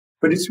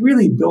But it's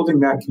really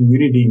building that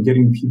community and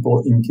getting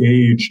people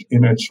engaged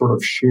in a sort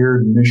of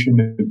shared mission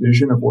and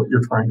vision of what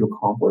you're trying to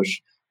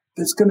accomplish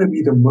that's going to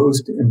be the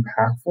most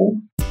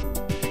impactful.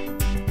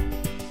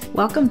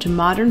 Welcome to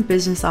Modern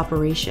Business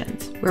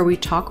Operations, where we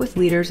talk with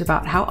leaders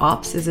about how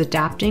ops is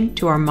adapting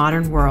to our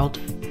modern world.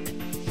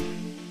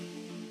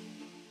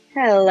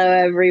 Hello,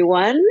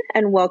 everyone,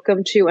 and welcome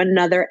to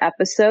another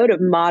episode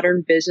of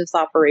Modern Business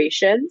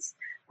Operations.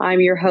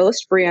 I'm your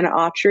host, Brianna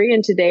Autry,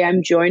 and today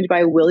I'm joined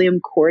by William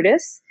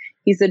Cordes.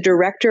 He's the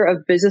Director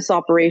of Business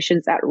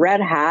Operations at Red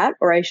Hat,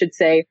 or I should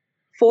say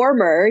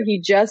former. He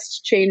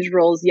just changed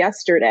roles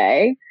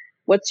yesterday.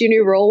 What's your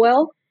new role,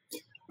 Will?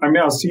 I'm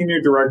now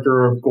Senior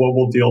Director of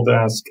Global Deal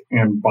Desk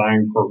and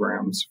Buying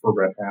Programs for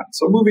Red Hat.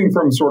 So moving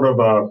from sort of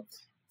a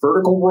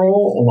vertical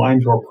role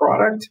aligned to a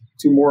product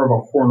to more of a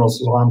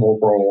horizontal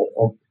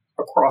role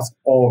across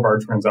all of our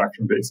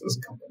transaction base as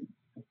a company.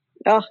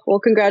 Oh, well,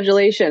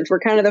 congratulations. We're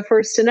kind of the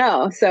first to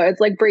know. So it's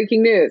like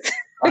breaking news.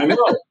 I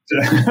know.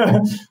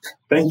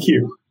 Thank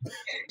you.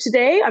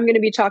 Today, I'm going to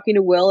be talking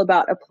to Will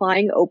about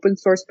applying open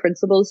source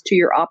principles to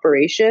your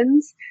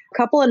operations. A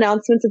couple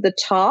announcements at the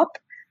top.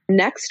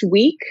 Next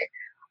week,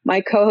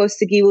 my co-host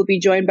Sagi will be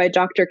joined by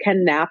Dr.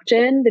 Ken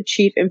Napton, the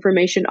Chief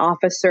Information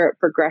Officer at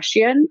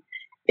Progression.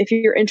 If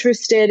you're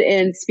interested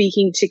in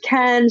speaking to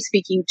Ken,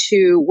 speaking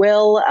to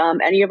Will,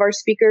 any of our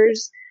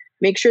speakers,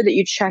 make sure that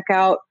you check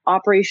out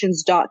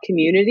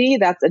operations.community.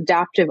 That's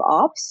Adaptive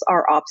Ops,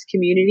 our ops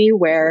community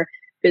where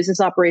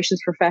business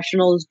operations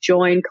professionals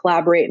join,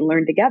 collaborate, and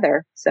learn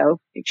together. So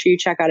make sure you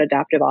check out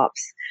Adaptive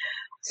Ops.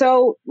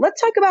 So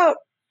let's talk about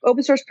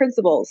open source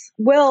principles.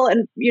 Will,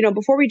 and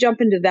before we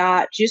jump into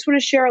that, do you just want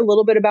to share a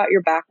little bit about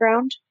your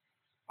background?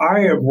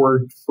 I have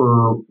worked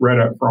for Red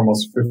Hat for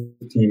almost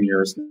 15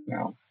 years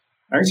now.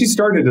 I actually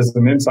started as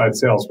an inside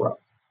sales rep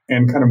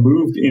and kind of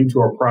moved into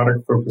a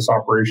product-focused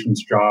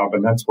operations job,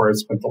 and that's where I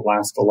spent the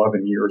last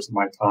 11 years of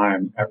my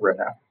time at Red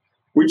Hat,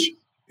 which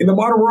in the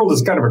modern world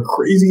is kind of a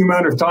crazy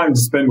amount of time to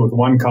spend with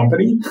one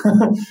company,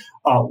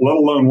 let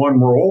alone one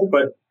role.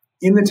 But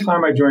in the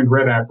time I joined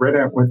Red Hat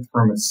went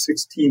from a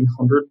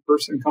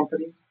 1,600-person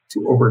company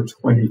to over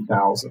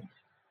 20,000.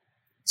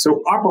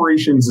 So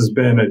operations has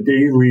been a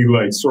daily,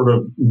 sort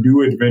of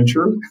new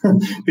adventure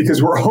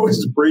because we're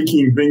always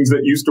breaking things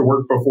that used to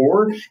work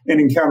before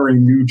and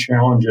encountering new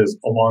challenges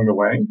along the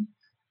way.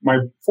 My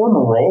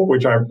former role,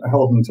 which I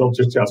held until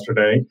just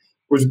yesterday,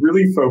 was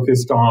really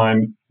focused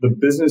on the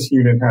business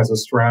unit has a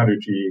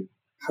strategy.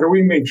 How do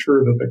we make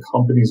sure that the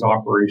company's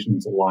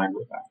operations align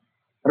with that?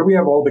 How do we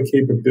have all the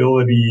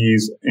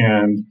capabilities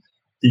and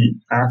the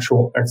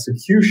actual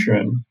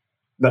execution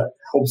that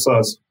helps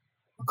us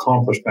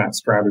accomplish that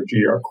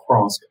strategy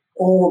across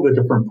all the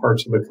different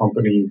parts of the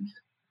company,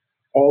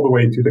 all the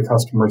way to the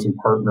customers and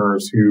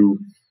partners who,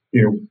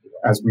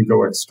 as we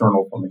go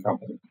external from the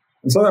company.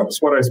 And so that was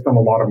what I spent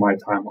a lot of my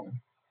time on.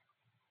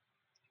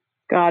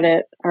 Got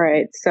it. All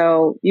right.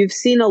 So you've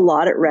seen a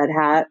lot at Red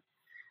Hat.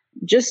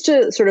 Just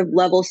to sort of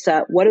level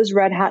set, what does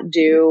Red Hat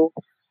do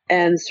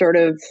and sort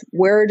of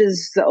where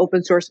does the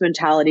open source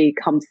mentality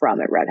come from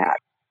at Red Hat?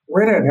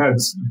 Red Hat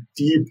has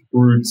deep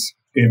roots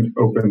in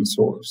open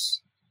source.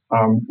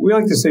 We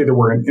like to say that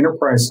we're an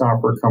enterprise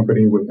software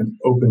company with an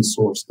open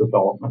source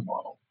development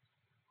model.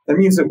 That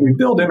means that we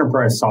build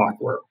enterprise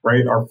software,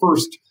 right? Our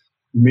first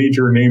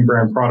major name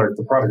brand product,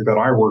 the product that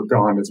I worked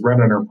on is Red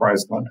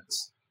Enterprise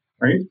Linux,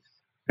 right?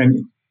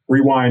 And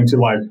rewind to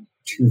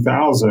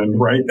 2000,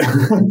 right?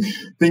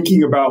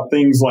 Thinking about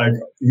things like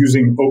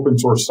using open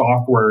source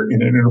software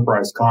in an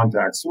enterprise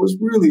context was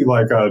really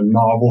a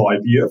novel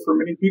idea for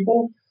many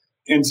people.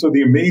 And so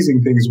the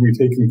amazing thing is we've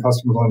taken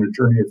customers on a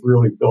journey of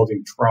really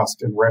building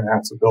trust in Red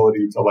Hat's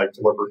ability to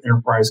deliver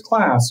enterprise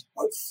class,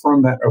 but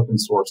from that open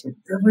source. And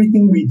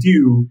everything we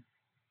do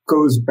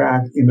goes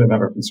back into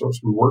that open source.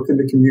 We work in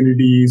the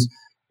communities.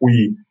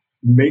 We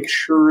make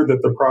sure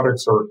that the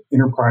products are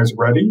enterprise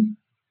ready.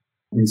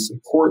 We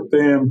support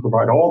them,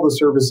 provide all the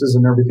services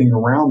and everything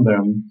around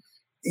them,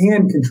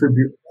 and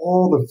contribute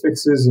all the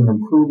fixes and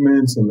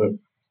improvements and the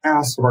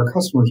asks of our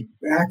customers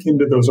back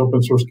into those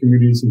open source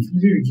communities and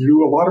continue to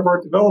do a lot of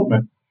our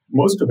development,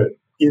 most of it,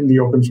 in the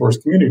open source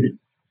community.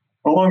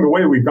 Along the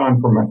way, we've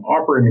gone from an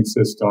operating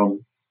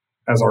system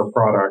as our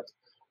product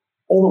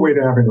all the way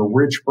to having a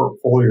rich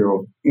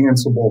portfolio of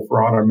Ansible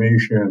for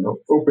automation or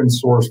open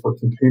source for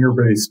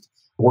container-based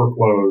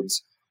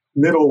workloads,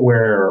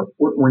 middleware.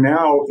 We're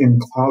now in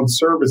cloud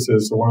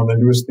services. So one of the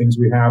newest things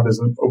we have is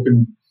an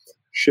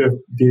OpenShift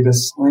data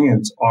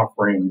science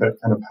offering that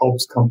kind of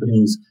helps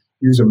companies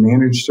use a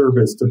managed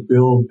service to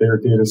build their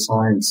data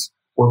science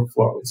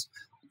workflows.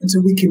 And so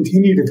we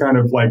continue to kind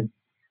of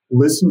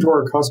listen to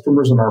our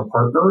customers and our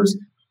partners,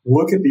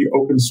 look at the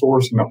open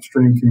source and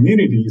upstream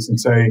communities and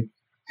say,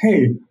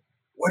 hey,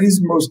 what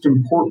is most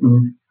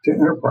important to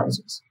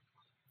enterprises?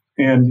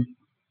 And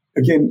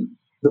again,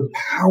 the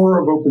power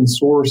of open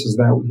source is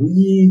that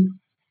we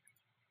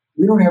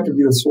don't have to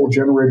be the sole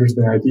generators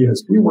of the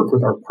ideas. We work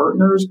with our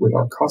partners, with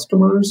our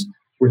customers,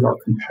 with our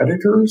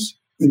competitors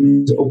in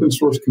these open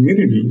source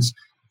communities.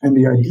 And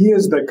the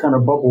ideas that kind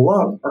of bubble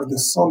up are the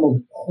sum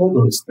of all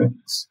those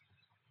things,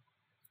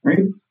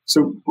 right?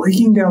 So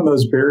breaking down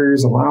those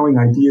barriers, allowing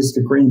ideas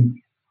to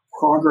gain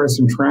progress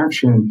and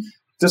traction,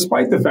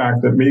 despite the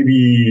fact that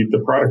maybe the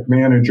product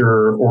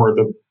manager or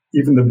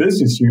even the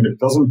business unit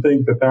doesn't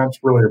think that that's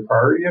really a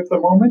priority at the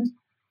moment.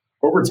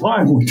 Over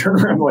time, we turn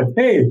around like,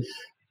 hey,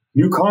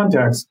 new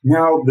context.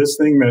 Now this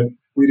thing that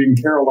we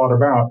didn't care a lot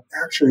about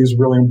actually is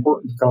really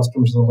important to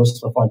customers and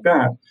stuff like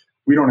that.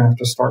 We don't have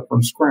to start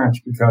from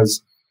scratch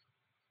because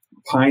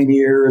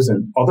pioneers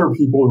and other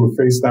people who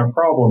faced that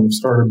problem have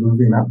started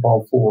moving that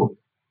ball forward,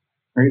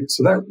 right?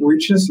 So that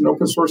richness in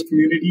open source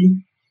community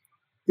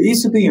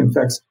basically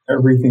infects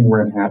everything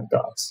Red Hat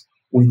does.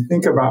 We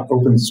think about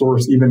open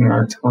source even in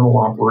our internal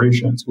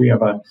operations. We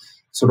have a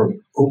sort of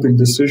open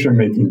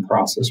decision-making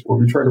process where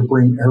we try to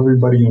bring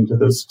everybody into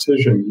this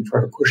decision. We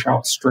try to push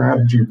out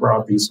strategy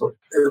broadly so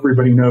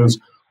everybody knows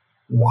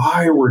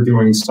why we're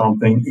doing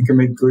something and can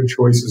make good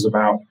choices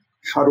about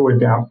how to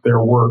adapt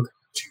their work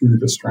to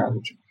the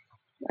strategy.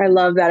 I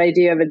love that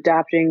idea of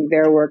adapting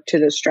their work to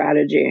the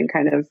strategy and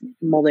kind of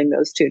molding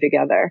those two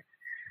together.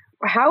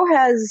 How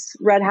has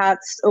Red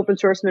Hat's open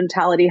source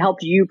mentality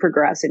helped you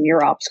progress in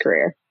your ops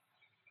career?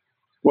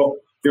 Well,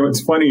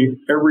 it's funny.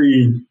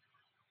 Every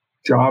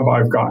job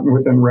I've gotten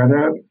within Red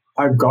Hat,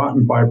 I've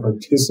gotten by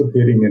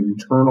participating in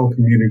internal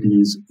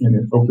communities in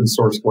an open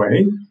source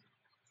way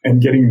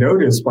and getting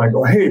noticed by,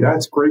 oh, hey,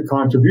 that's great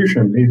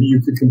contribution. Maybe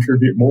you could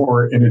contribute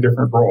more in a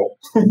different role.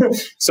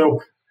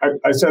 So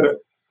I said it.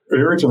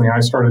 Originally,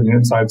 I started in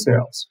inside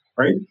sales,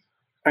 right?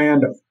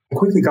 And I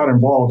quickly got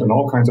involved in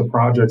all kinds of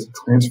projects,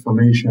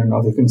 transformation,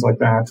 other things like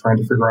that, trying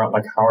to figure out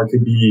like how I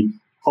could be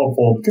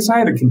helpful. Because I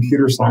had a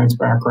computer science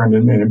background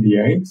in an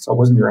MBA, so I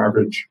wasn't your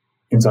average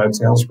inside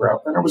sales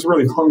rep. And I was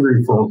really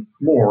hungry for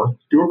more,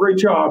 do a great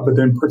job, but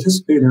then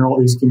participate in all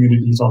these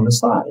communities on the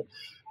side.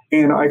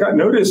 And I got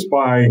noticed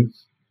by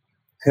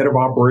head of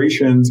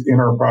operations in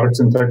our products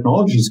and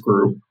technologies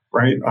group,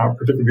 right?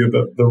 Particularly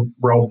the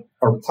RHEL,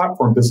 our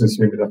platform business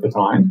unit at the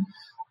time,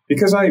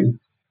 because I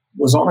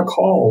was on a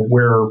call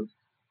where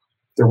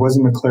there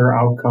wasn't a clear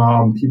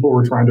outcome. People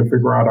were trying to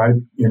figure out,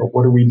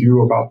 what do we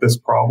do about this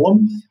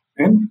problem?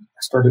 And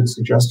I started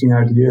suggesting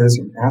ideas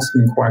and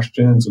asking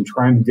questions and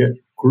trying to get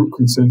group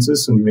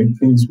consensus and make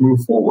things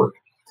move forward.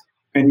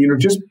 And,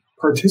 just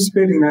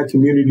participating in that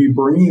community,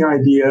 bringing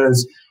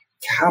ideas,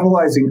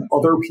 catalyzing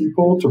other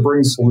people to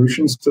bring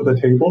solutions to the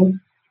table,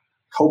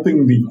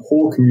 helping the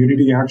whole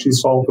community actually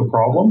solve the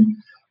problem,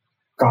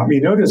 got me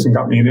noticed and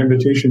got me an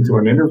invitation to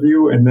an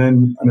interview, and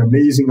then an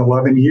amazing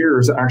 11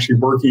 years actually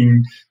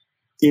working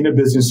in a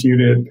business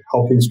unit,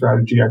 helping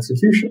strategy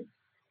execution.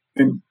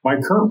 And my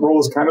current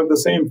role is kind of the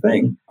same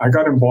thing. I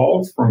got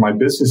involved from my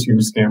business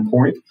unit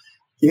standpoint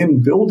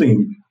in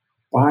building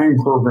buying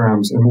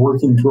programs and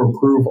working to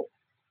improve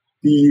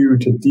BU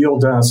to deal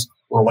desk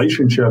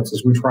relationships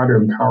as we try to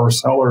empower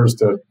sellers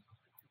to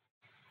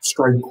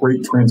strike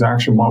great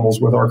transaction models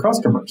with our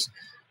customers.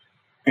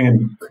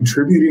 And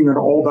contributing in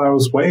all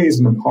those ways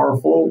in a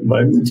powerful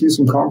led me to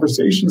some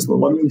conversations that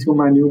led me to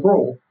my new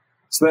role.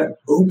 So that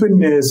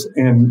openness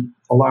and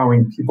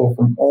allowing people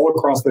from all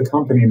across the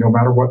company, no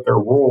matter what their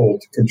role,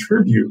 to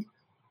contribute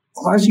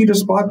allows you to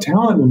spot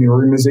talent in the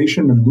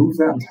organization and move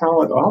that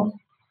talent up.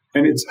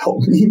 And it's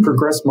helped me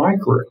progress my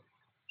career.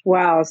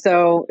 Wow.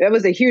 So it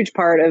was a huge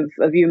part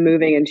of you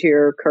moving into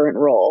your current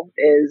role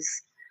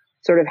is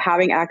sort of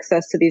having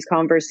access to these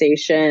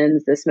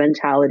conversations, this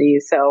mentality.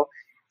 So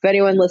if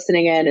anyone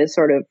listening in is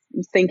sort of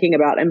thinking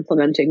about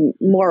implementing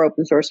more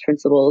open source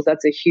principles,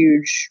 that's a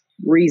huge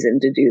reason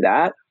to do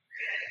that.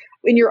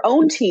 In your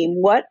own team,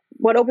 what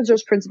open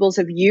source principles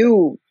have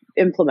you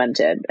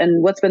implemented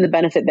and what's been the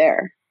benefit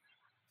there?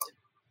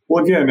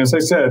 Well, again, as I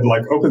said,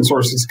 like open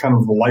source is kind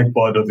of the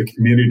lifeblood of the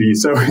community.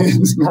 So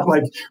it's not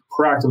like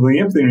proactively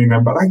implementing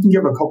them, but I can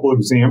give a couple of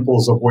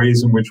examples of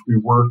ways in which we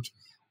worked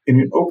in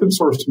an open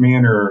source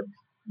manner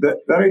that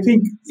I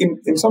think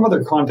in some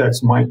other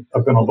contexts might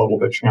have been a little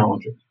bit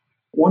challenging.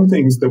 One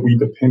thing that we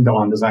depend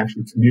on is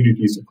actually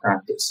communities of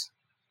practice.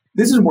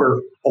 This is where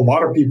a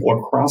lot of people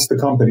across the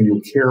company who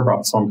care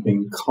about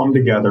something come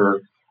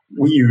together.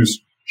 We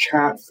use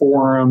chat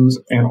forums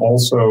and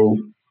also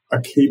a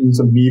cadence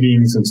of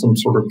meetings and some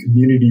sort of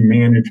community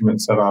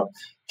management setup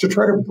to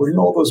try to bring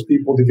all those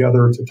people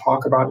together to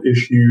talk about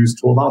issues,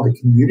 to allow the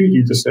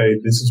community to say,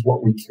 this is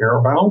what we care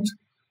about,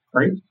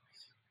 right?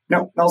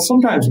 Now,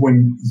 sometimes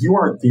when you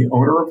aren't the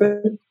owner of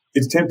it,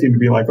 it's tempting to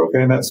be like,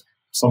 okay, that's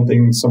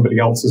something somebody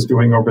else is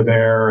doing over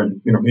there, and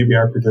maybe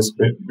I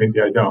participate, maybe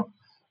I don't.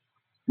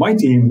 My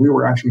team, we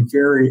were actually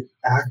very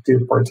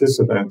active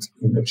participants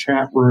in the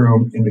chat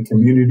room, in the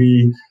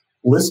community,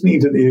 listening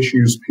to the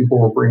issues people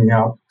were bringing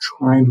out,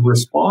 trying to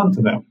respond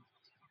to them.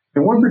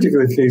 In one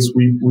particular case,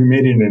 we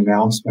made an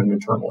announcement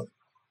internally,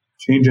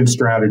 change in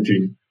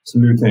strategy,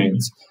 some new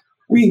things.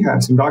 We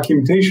had some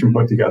documentation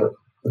put together,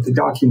 but the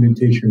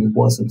documentation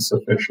wasn't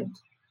sufficient.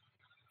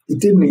 It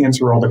didn't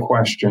answer all the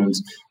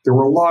questions. There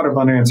were a lot of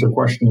unanswered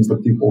questions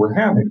that people were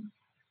having.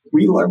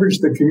 We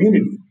leveraged the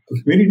community.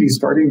 The community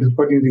starting to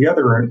putting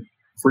together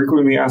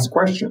frequently asked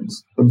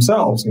questions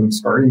themselves and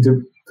starting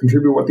to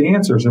contribute what the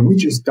answers. And we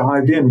just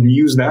dived in. We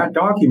used that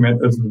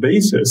document as the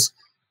basis.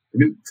 We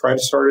didn't try to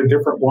start a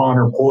different one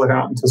or pull it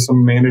out into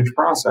some managed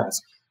process.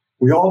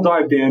 We all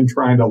dived in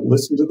trying to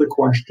listen to the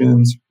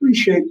questions,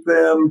 reshape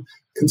them,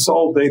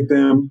 consolidate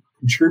them,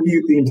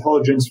 contribute the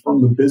intelligence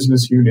from the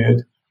business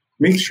unit,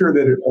 make sure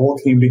that it all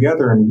came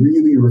together and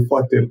really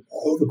reflected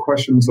all the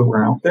questions that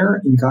were out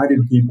there and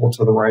guided people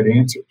to the right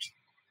answers.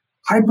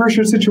 High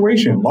pressure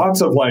situation,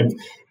 lots of like,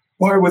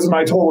 why wasn't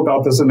I told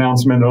about this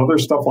announcement, other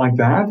stuff like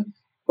that.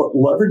 But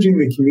leveraging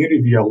the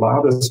community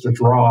allowed us to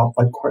draw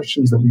like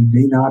questions that we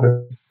may not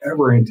have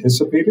ever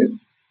anticipated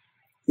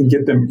and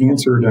get them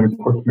answered in a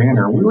quick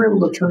manner. We were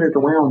able to turn it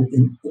around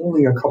in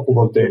only a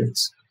couple of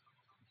days.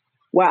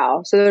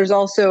 Wow. So there's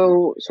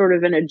also sort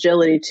of an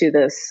agility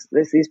to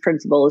these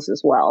principles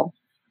as well.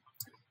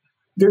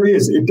 There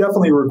is. It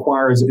definitely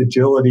requires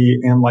agility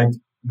and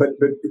but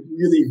it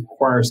really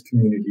requires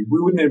community. We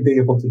wouldn't be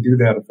able to do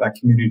that if that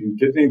community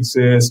didn't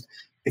exist,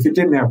 if it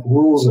didn't have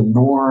rules and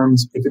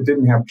norms, if it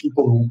didn't have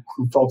people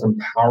who felt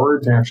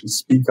empowered to actually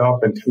speak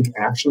up and take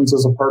actions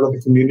as a part of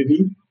the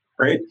community,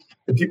 right?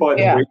 If people had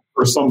to wait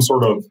for some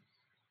sort of,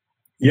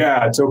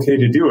 it's okay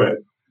to do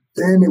it,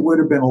 then it would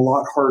have been a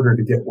lot harder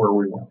to get where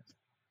we went.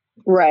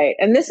 Right.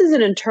 And this is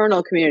an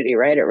internal community,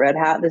 right, at Red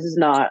Hat? This is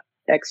not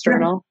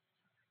external? Yeah.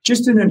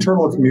 Just an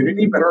internal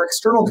community, but our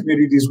external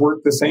communities work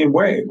the same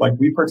way. Like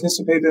we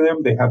participate in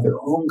them. They have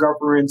their own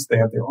governance. They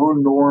have their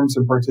own norms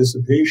and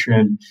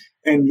participation.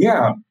 And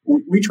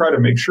we try to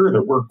make sure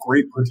that we're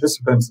great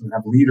participants and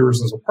have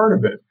leaders as a part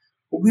of it.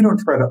 But we don't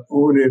try to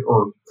own it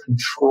or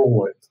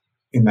control it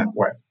in that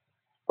way.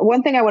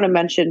 One thing I want to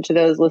mention to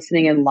those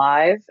listening in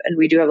live, and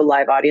we do have a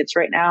live audience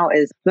right now,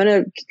 is I'm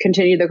going to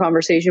continue the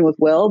conversation with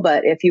Will,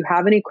 but if you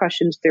have any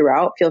questions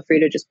throughout, feel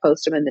free to just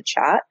post them in the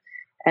chat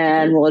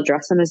and we'll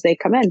address them as they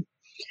come in.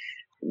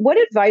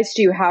 What advice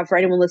do you have for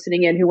anyone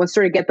listening in who wants to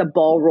sort of get the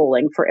ball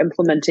rolling for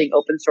implementing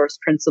open source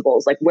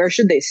principles? Like, where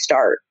should they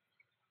start?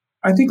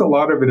 I think a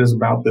lot of it is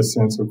about this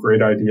sense of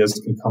great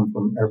ideas can come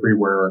from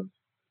everywhere,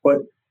 but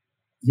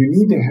you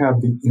need to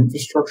have the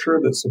infrastructure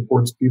that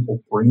supports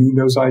people bringing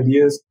those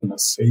ideas in a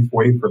safe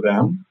way for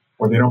them,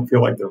 where they don't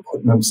feel like they're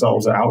putting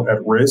themselves out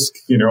at risk,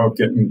 of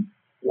getting,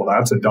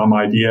 that's a dumb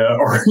idea,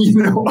 or,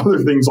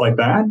 other things like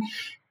that.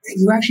 And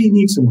you actually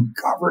need some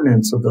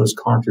governance of those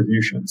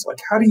contributions. Like,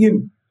 how do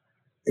you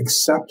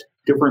accept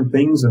different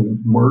things and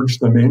merge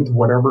them into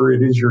whatever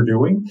it is you're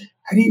doing?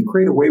 How do you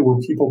create a way where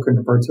people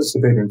can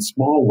participate in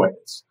small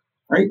ways,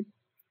 right?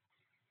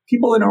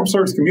 People in the open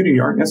source community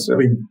aren't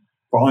necessarily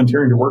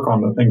volunteering to work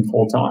on the thing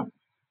full time,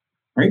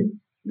 right?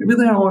 Maybe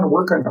they want to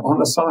work on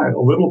the side a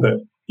little bit,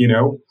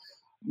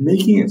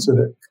 making it so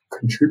that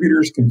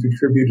contributors can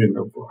contribute in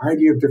a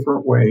variety of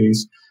different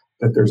ways,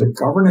 that there's a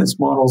governance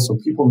model so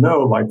people know,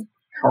 like,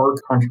 how are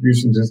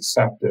contributions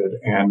accepted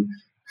and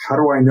how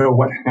do I know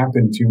what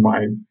happened to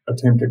my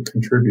attempt at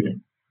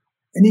contributing?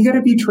 And you got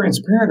to be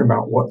transparent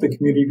about what the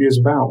community is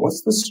about.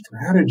 What's the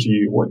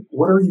strategy?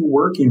 What are you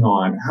working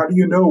on? How do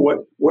you know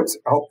what's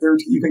out there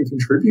to even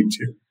contribute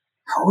to?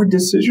 How are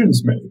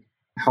decisions made?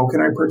 How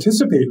can I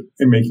participate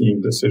in making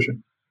a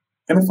decision?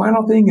 And the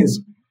final thing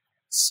is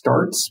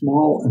start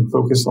small and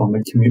focus on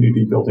the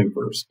community building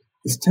first.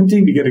 It's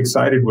tempting to get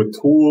excited with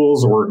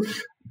tools or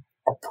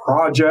a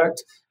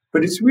project,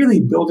 but it's really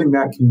building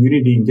that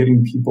community and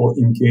getting people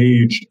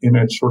engaged in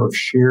a sort of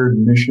shared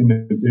mission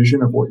and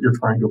vision of what you're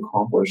trying to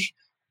accomplish.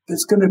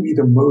 That's going to be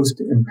the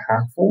most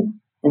impactful.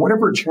 And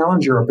whatever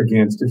challenge you're up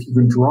against, if you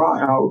can draw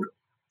out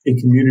a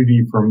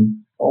community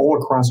from all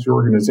across your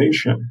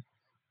organization,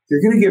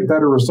 you're going to get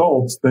better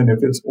results than if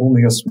it's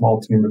only a small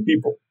team of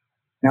people.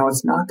 Now,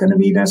 it's not going to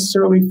be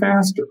necessarily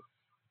faster.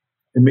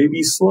 It may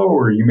be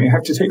slower. You may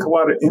have to take a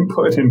lot of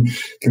input and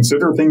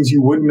consider things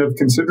you wouldn't have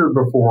considered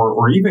before,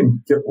 or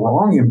even get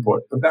wrong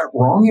input. But that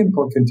wrong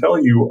input can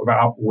tell you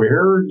about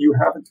where you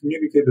haven't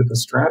communicated the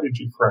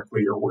strategy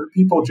correctly, or where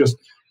people just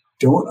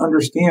don't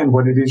understand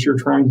what it is you're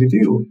trying to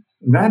do.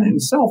 And that in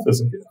itself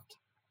is a gift.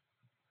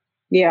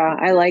 Yeah,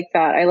 I like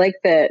that. I like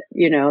that,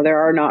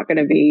 there are not going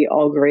to be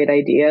all great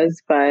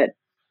ideas, but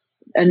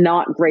a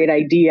not great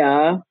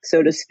idea,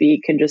 so to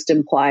speak, can just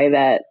imply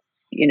that,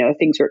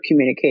 things were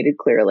communicated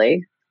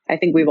clearly. I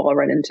think we've all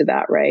run into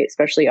that, right?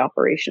 Especially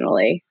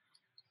operationally.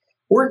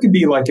 Or it could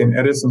be like an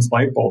Edison's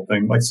light bulb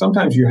thing. Like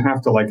sometimes you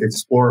have to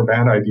explore a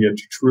bad idea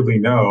to truly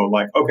know,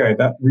 okay,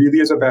 that really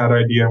is a bad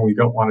idea and we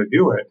don't want to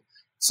do it.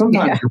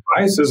 Sometimes your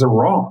biases are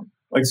wrong.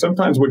 Like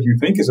sometimes what you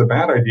think is a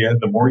bad idea,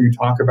 the more you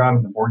talk about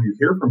it, the more you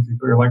hear from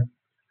people, you're like,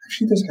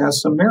 actually, this has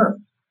some merit.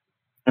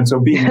 And so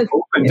being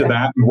open to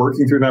that and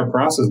working through that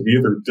process of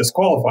either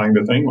disqualifying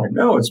the thing, like,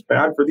 no, it's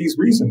bad for these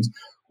reasons,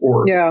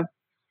 or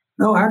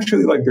no,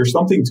 actually, there's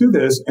something to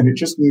this and it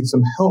just needs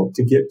some help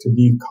to get to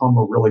become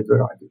a really good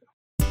idea.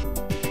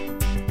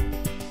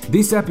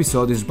 This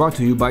episode is brought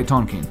to you by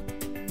Tonkin.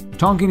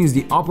 Tonkin is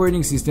the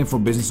operating system for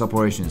business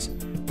operations,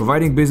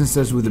 providing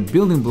businesses with the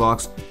building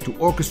blocks to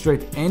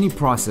orchestrate any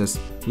process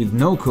with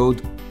no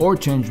code or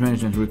change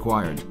management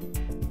required.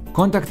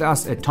 Contact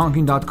us at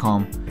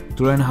tonkin.com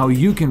to learn how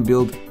you can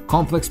build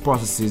complex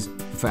processes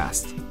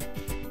fast.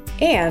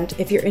 And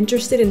if you're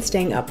interested in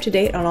staying up to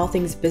date on all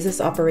things business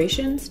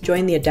operations,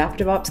 join the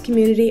Adaptive Ops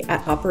community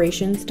at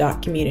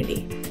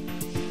operations.community.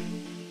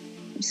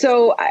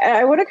 So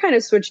I want to kind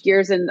of switch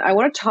gears and I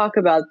want to talk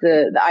about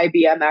the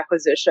IBM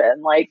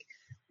acquisition. Like,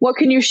 what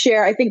can you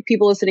share? I think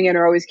people listening in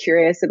are always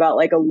curious about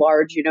like a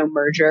large,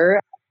 merger.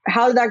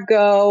 How did that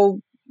go?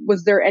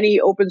 Was there any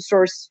open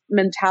source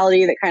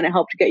mentality that kind of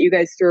helped get you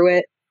guys through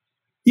it?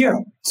 Yeah.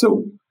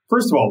 So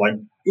first of all,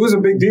 it was a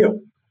big deal.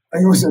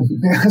 It was a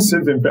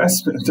massive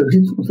investment,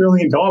 $30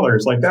 billion.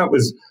 That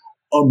was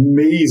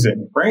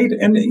amazing, right?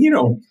 And,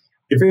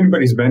 if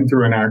anybody's been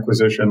through an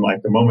acquisition,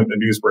 the moment the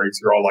news breaks,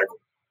 you're all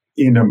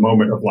in a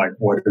moment of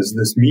what does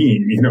this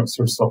mean?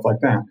 Sort of stuff like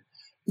that.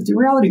 But the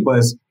reality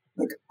was,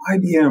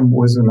 IBM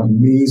was an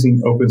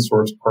amazing open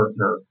source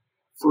partner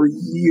for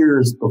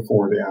years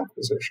before the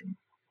acquisition.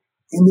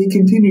 And they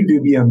continue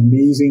to be an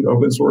amazing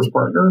open source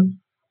partner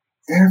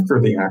after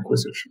the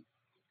acquisition.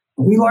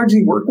 We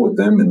largely work with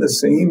them in the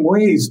same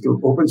ways through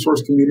open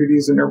source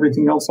communities and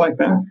everything else like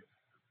that,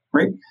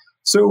 right?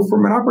 So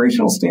from an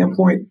operational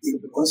standpoint,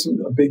 it wasn't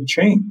a big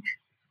change.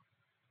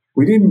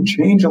 We didn't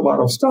change a lot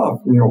of stuff.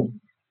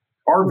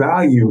 Our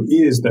value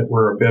is that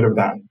we're a bit of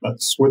that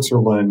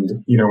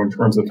Switzerland, in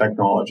terms of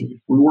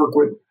technology. We work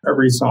with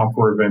every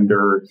software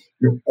vendor,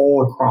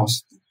 all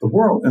across the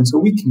world. And so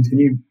we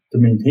continue to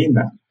maintain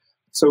that.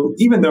 So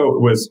even though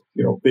it was,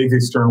 big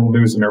external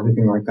news and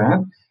everything like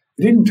that,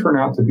 it didn't turn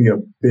out to be a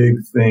big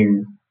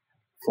thing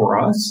for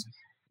us.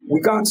 We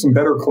got some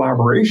better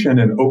collaboration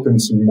and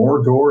opened some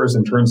more doors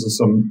in terms of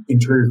some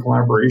interior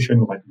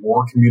collaboration,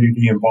 more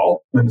community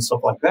involvement and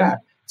stuff like that.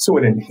 So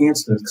it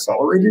enhanced and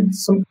accelerated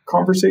some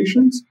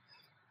conversations,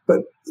 but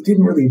it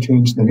didn't really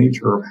change the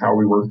nature of how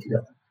we work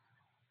together.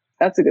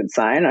 That's a good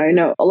sign. I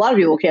know a lot of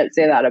people can't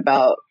say that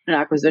about an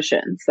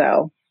acquisition.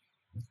 So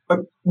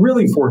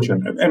really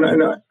fortunate. And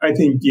I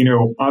think,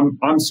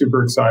 I'm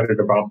super excited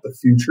about the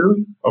future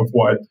of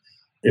what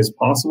is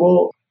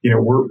possible.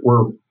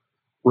 We're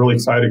really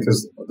excited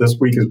because this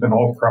week has been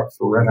all prepped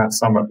for Red Hat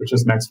Summit, which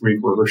is next week,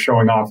 where we're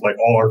showing off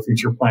all our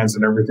future plans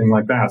and everything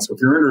like that. So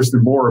if you're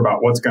interested more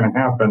about what's going to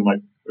happen,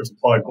 there's a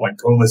plug,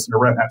 go listen to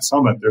Red Hat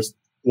Summit. There's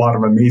a lot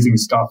of amazing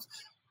stuff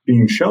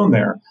being shown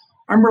there.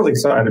 I'm really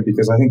excited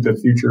because I think the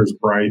future is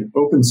bright.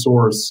 Open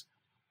source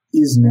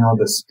is now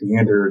the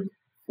standard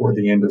for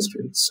the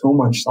industry. So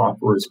much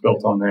software is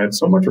built on that.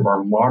 So much of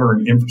our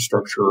modern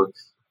infrastructure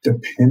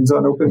depends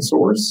on open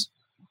source.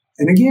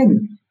 And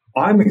again,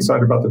 I'm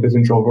excited about the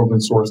potential of open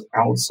source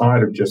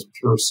outside of just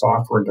pure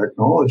software and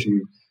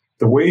technology,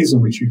 the ways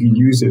in which you can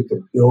use it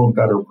to build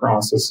better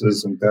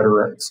processes and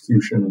better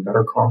execution and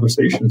better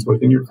conversations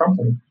within your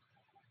company.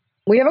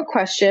 We have a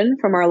question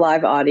from our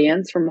live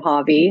audience from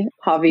Javi.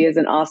 Javi is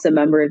an awesome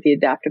member of the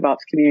Adaptive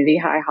Ops community.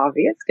 Hi,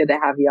 Javi. It's good to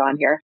have you on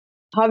here.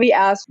 Javi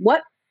asked,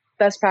 what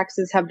best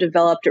practices have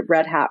developed at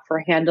Red Hat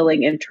for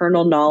handling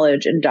internal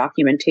knowledge and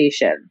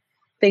documentation?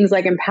 Things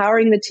like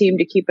empowering the team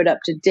to keep it up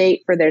to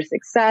date for their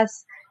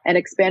success and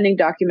expanding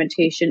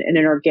documentation in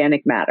an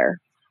organic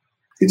manner.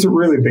 It's a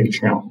really big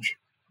challenge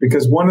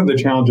because one of the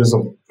challenges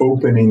of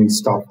opening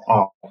stuff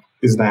up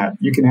is that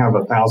you can have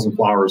 1,000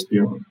 flowers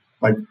bloom.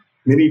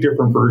 Many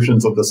different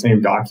versions of the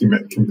same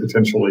document can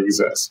potentially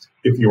exist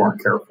if you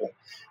aren't careful.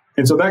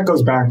 And so that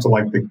goes back to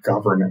the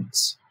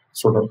governance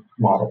sort of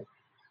model.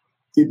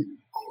 It's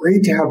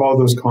great to have all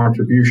those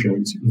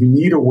contributions. You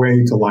need a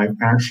way to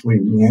actually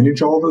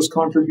manage all those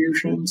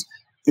contributions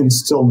and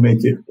still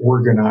make it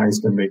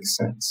organized and make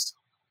sense.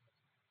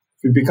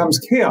 If it becomes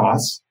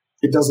chaos,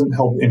 it doesn't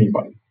help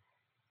anybody.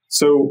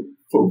 So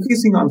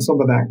focusing on some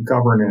of that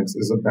governance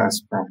is a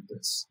best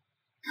practice.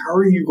 How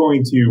are you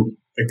going to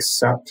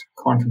accept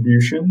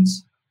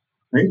contributions,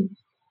 right?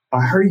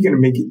 How are you going to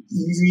make it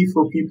easy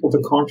for people to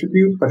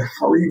contribute, but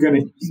how are you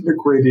going to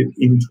integrate it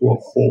into a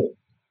whole?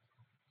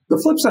 The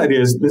flip side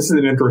is, this is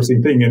an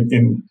interesting thing,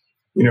 in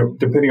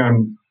depending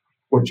on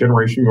what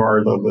generation you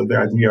are, the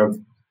idea of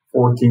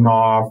forking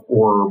off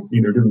or,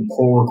 doing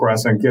pull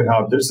requests on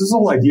GitHub, there's this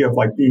whole idea of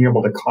being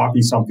able to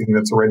copy something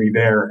that's already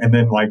there and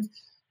then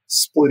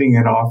splitting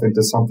it off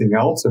into something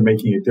else and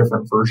making a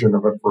different version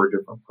of it for a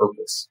different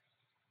purpose.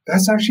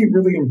 That's actually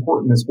really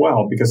important as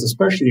well, because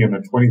especially in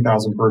a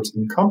 20,000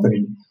 person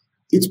company,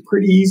 it's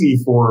pretty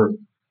easy for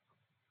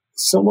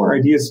similar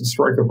ideas to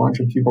strike a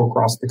bunch of people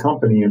across the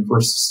company, and for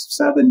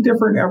 7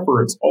 different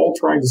efforts, all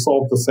trying to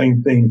solve the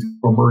same thing, to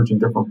emerge in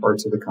different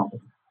parts of the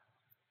company.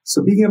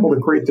 So being able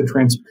to create the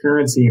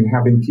transparency and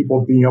having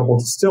people be able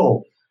to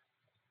still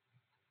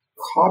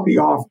copy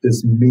off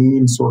this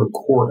main sort of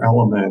core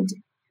element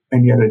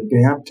and yet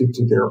adapt it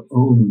to their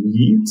own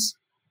needs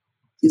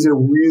is a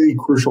really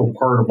crucial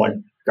part of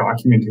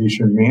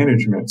documentation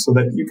management, so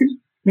that you can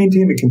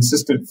maintain a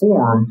consistent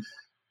form,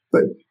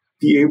 but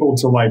be able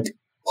to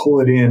pull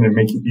it in and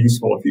make it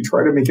useful. If you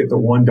try to make it the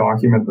one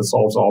document that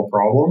solves all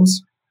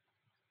problems,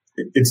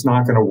 it's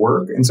not going to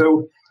work. And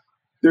so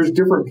there's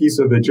different pieces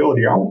of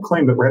agility. I won't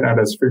claim that Red Hat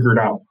has figured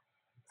out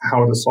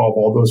how to solve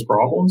all those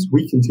problems.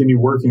 We continue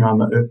working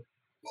on it,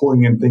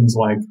 pulling in things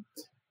like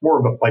more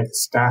of a like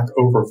Stack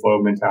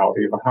Overflow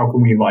mentality of how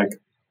can we like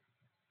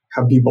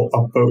have people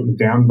upvote and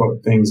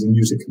downvote things and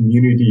use a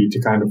community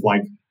to kind of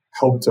like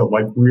help to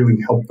like really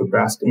help the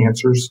best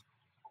answers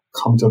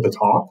come to the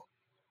top.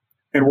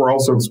 And we're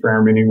also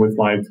experimenting with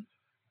like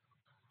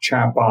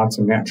chatbots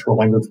and natural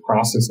language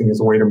processing as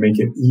a way to make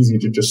it easy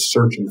to just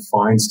search and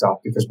find stuff.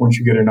 Because once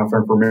you get enough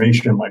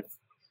information, like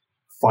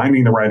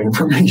finding the right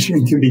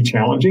information can be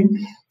challenging.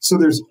 So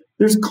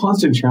there's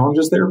constant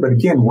challenges there. But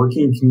again,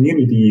 working in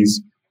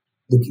communities,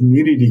 the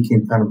community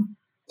can kind of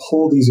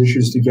pull these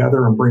issues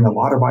together and bring a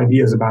lot of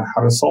ideas about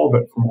how to solve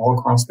it from all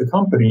across the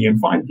company and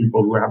find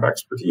people who have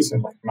expertise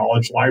in like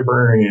knowledge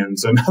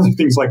librarians and other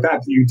things like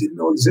that you didn't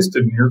know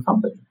existed in your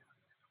company.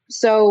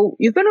 So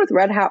you've been with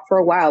Red Hat for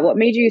a while. What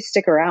made you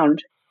stick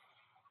around?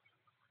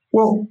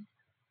 Well,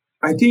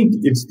 I think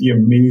it's the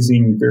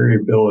amazing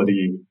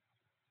variability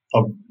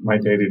of my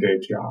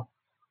day-to-day job.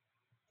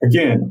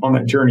 Again, on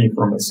that journey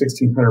from a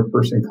 1,600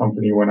 person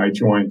company when I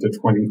joined to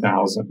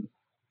 20,000,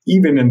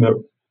 even in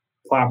the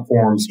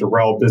platforms to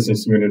RHEL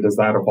business unit as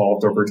that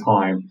evolved over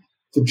time,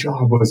 the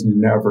job was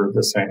never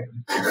the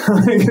same.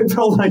 It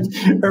felt like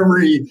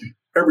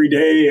every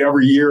day,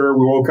 every year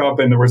we woke up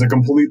and there was a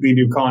completely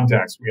new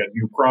context. We had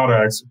new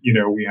products,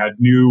 we had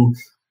new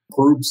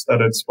groups that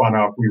had spun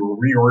up. We were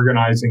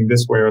reorganizing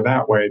this way or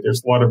that way.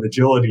 There's a lot of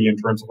agility in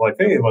terms of like,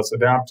 hey, let's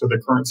adapt to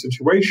the current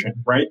situation,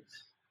 right?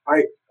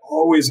 I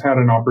always had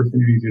an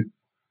opportunity to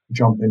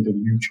jump into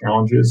new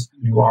challenges,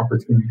 new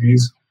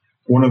opportunities.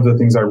 One of the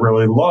things I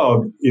really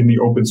love in the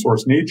open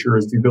source nature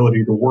is the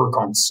ability to work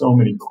on so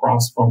many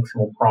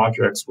cross-functional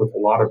projects with a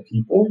lot of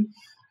people.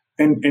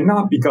 And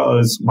not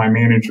because my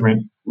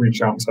management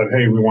reached out and said,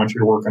 hey, we want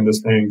you to work on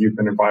this thing, you've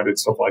been invited,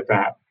 stuff like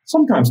that.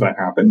 Sometimes that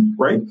happened,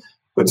 right?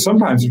 But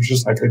sometimes it's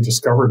just like I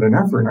discovered an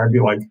effort and I'd be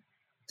like,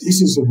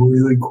 this is a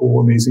really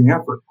cool, amazing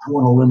effort. I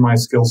want to lend my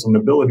skills and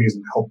abilities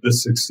and help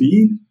this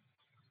succeed.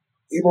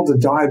 Able to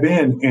dive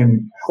in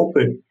and help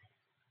it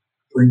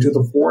bring to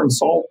the fore and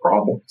solve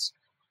problems.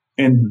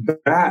 And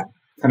that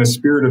kind of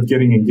spirit of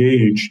getting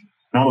engaged,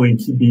 not only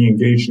keep being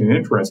engaged and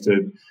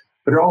interested,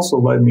 but it also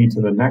led me to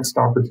the next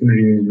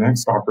opportunity and the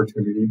next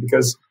opportunity.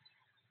 Because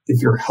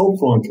if you're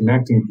helpful in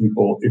connecting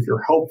people, if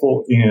you're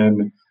helpful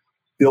in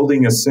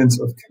building a sense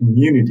of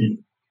community,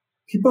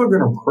 people are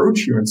going to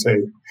approach you and say,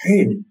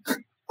 hey,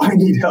 I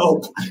need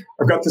help.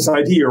 I've got this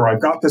idea, or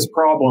I've got this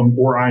problem,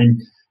 or I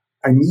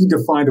need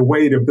to find a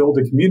way to build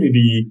a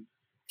community.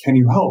 Can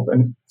you help?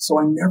 And so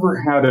I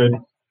never had a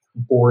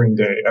boring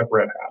day at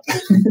Red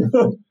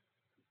Hat.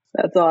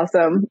 That's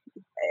awesome.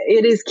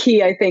 It is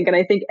key, I think. And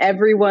I think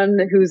everyone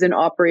who's in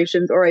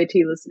operations or IT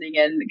listening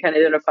in can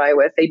identify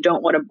with, they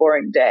don't want a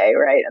boring day,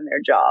 right, in their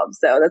job.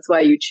 So that's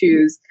why you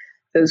choose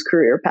those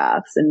career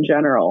paths in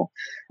general.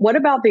 What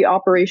about the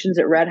operations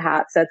at Red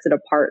Hat sets it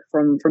apart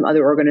from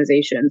other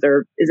organizations?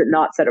 Or is it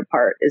not set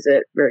apart? Is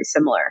it very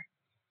similar?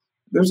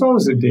 There's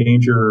always a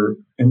danger,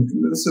 and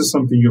this is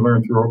something you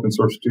learn through open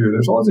source too.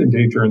 There's always a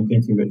danger in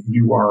thinking that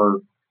you are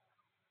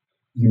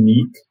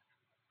unique.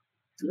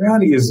 The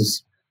reality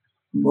is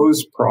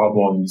most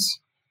problems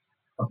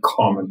are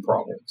common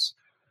problems.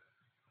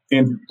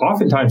 And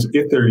oftentimes,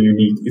 if they're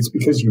unique, it's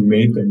because you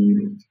made them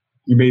unique.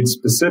 You made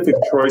specific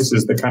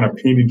choices that kind of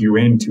painted you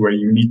into a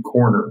unique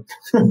corner.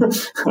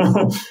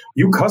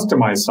 You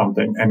customized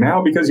something, and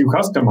now because you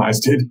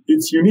customized it,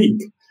 it's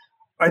unique.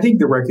 I think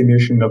the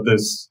recognition of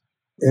this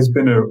has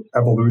been an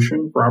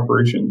evolution for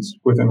operations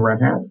within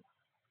Red Hat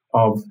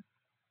of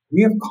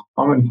we have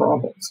common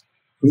problems.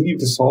 We need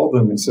to solve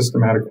them in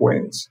systematic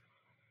ways.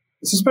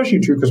 It's especially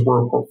true because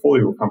we're a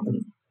portfolio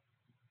company.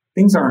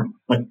 Things aren't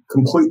like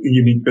completely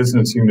unique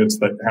business units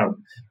that have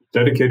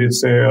dedicated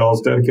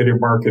sales, dedicated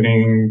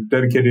marketing,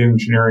 dedicated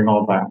engineering,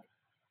 all that,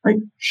 right?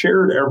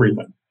 Shared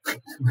everything,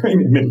 right?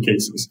 In many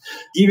cases,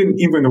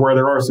 even where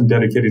there are some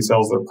dedicated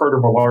sales, they're part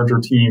of a larger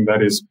team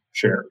that is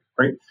shared,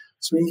 right?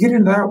 So when you get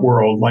into that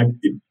world, like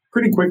it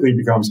pretty quickly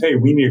becomes, hey,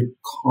 we need a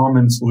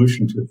common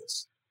solution to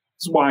this.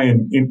 This is why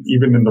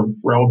even in the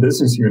RHEL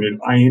business unit,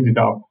 I ended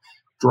up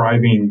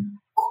driving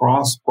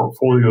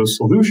cross-portfolio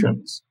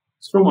solutions.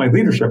 So my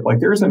leadership, like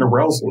there isn't a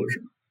RHEL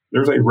solution.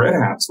 There's a Red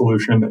Hat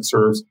solution that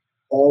serves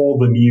all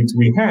the needs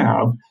we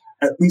have,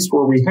 at least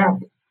where we have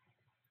them.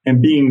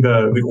 And being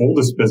the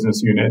oldest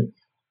business unit,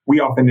 we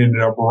often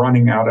ended up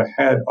running out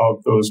ahead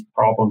of those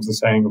problems and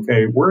saying,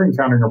 okay, we're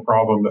encountering a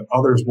problem that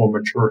others will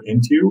mature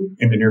into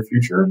in the near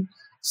future.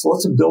 So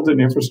let's build an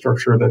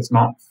infrastructure that's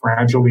not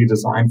fragilely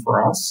designed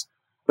for us,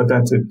 but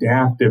that's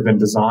adaptive and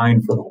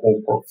designed for the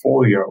whole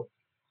portfolio.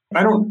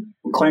 I don't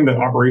claim that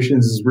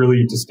operations is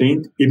really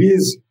distinct. It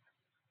is.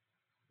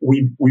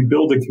 We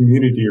build a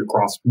community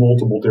across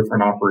multiple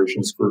different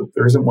operations groups.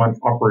 There isn't one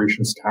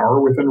operations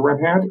tower within Red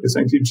Hat. It's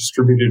actually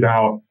distributed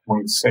out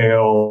among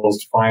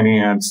sales,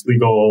 finance,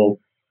 legal,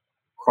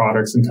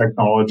 products, and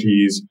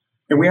technologies.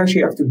 And we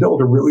actually have to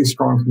build a really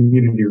strong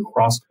community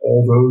across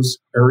all those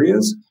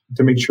areas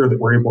to make sure that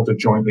we're able to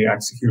jointly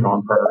execute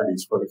on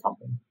priorities for the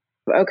company.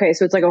 Okay,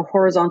 so it's like a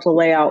horizontal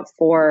layout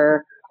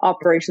for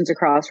operations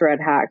across Red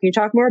Hat. Can you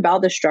talk more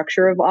about the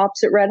structure of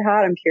ops at Red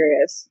Hat? I'm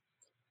curious.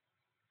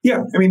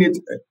 Yeah, I mean, it's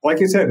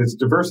like I said, it's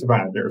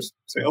diversified. There's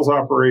sales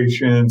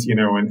operations,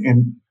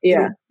 and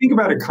think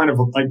about it kind of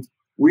like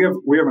we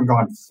haven't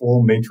gone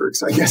full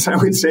matrix, I guess I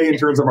would say, in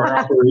terms of our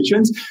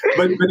operations,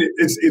 but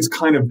it's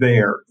kind of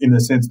there in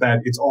the sense that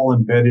it's all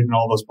embedded in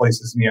all those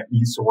places and yet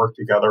needs to work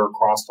together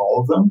across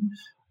all of them.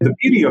 The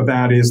beauty of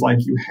that is like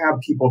you have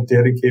people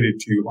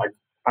dedicated to, like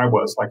I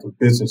was, like a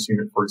business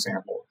unit, for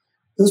example.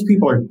 Those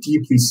people are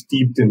deeply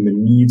steeped in the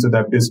needs of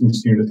that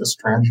business unit, the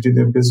strategy of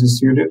that business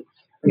unit.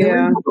 And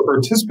they're able to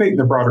participate in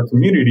the broader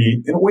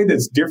community in a way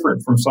that's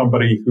different from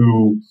somebody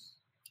who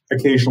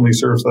occasionally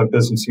serves that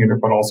business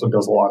unit, but also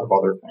does a lot of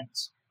other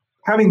things.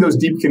 Having those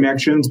deep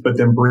connections, but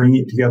then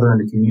bringing it together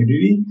in a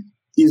community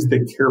is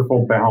the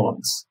careful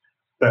balance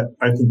that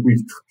I think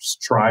we've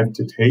strived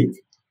to take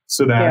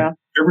so that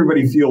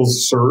everybody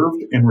feels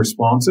served and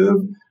responsive,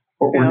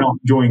 but we're not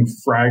doing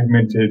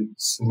fragmented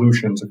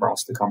solutions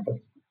across the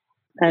company.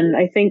 And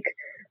I think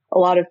a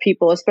lot of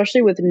people,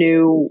 especially with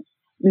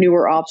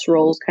newer ops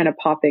roles kind of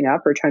popping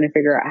up, are trying to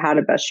figure out how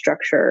to best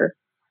structure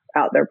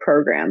out their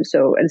programs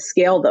and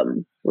scale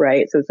them,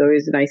 right? So it's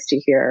always nice to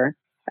hear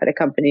at a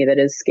company that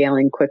is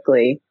scaling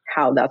quickly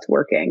how that's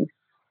working.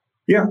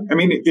 Yeah, I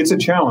mean, it's a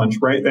challenge,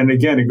 right? And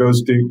again, it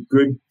goes to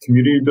good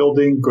community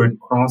building, good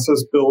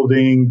process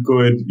building,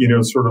 good,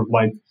 sort of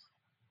like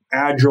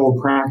agile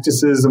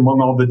practices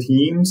among all the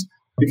teams.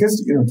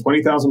 Because,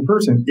 20,000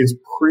 person, it's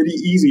pretty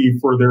easy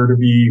for there to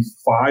be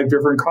 5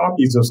 different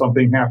copies of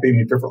something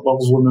happening at different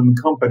levels within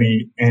the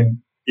company. And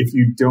if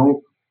you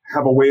don't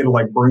have a way to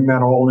like bring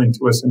that all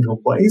into a central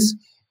place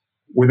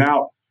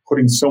without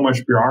putting so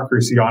much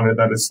bureaucracy on it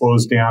that it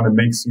slows down and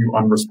makes you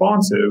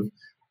unresponsive,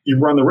 you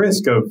run the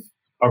risk of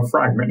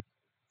fragmenting.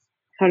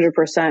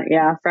 100%.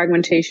 Yeah.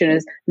 Fragmentation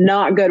is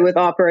not good with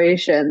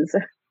operations.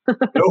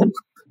 Nope,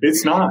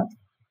 it's not.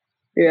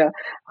 Yeah.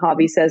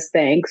 Hobby says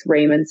thanks.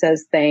 Raymond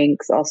says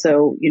thanks.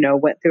 Also,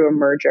 went through a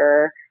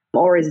merger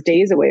or is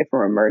days away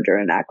from a merger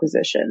and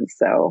acquisition.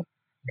 So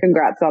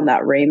congrats on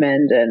that,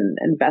 Raymond,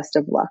 and best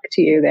of luck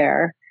to you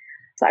there.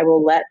 So I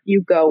will let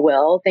you go,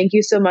 Will. Thank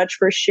you so much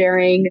for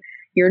sharing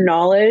your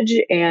knowledge.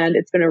 And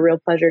it's been a real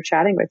pleasure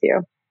chatting with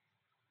you.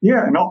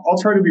 Yeah, and I'll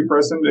try to be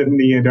present in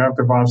the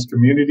Adaptive Ops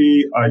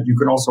community. You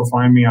can also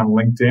find me on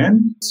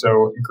LinkedIn.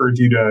 So encourage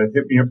you to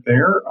hit me up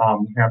there.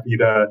 I'm happy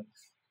to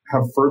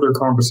have further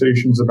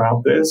conversations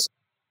about this.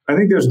 I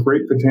think there's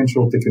great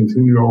potential to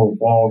continue to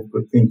evolve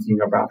the thinking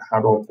about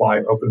how to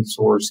apply open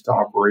source to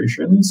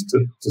operations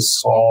to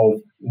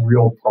solve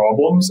real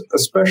problems,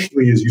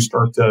 especially as you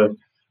start to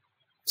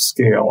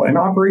scale. And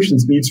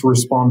operations needs to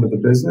respond to the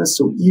business.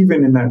 So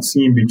even in that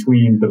scene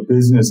between the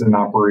business and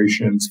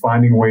operations,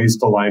 finding ways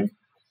to like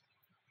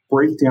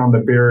break down the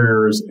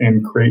barriers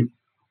and create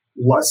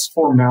less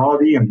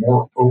formality and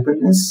more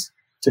openness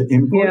to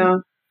input. Yeah.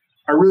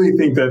 I really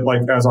think that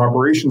like as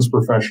operations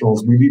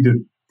professionals, we need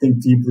to think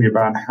deeply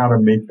about how to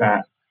make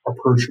that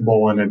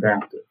approachable and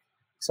adaptive.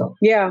 So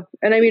yeah.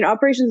 And I mean,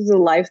 operations is the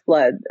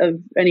lifeblood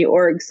of any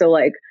org. So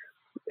like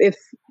if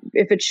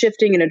it's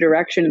shifting in a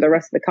direction, the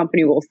rest of the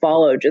company will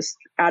follow just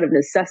out of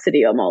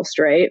necessity almost,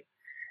 right?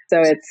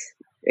 So it's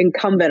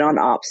incumbent on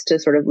ops to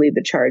sort of lead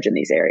the charge in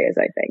these areas,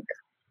 I think.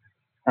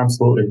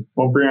 Absolutely.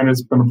 Well, Brianna,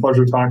 it's been a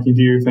pleasure talking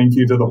to you. Thank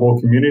you to the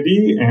whole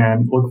community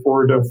and look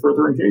forward to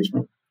further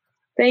engagement.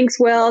 Thanks,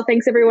 Will.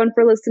 Thanks, everyone,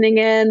 for listening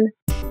in.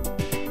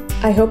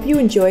 I hope you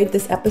enjoyed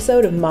this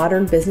episode of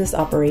Modern Business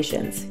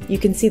Operations. You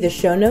can see the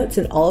show notes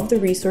and all of the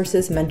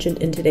resources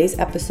mentioned in today's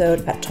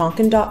episode at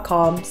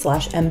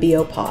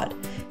tonkin.com/mbopod.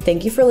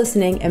 Thank you for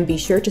listening and be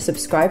sure to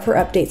subscribe for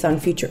updates on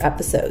future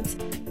episodes.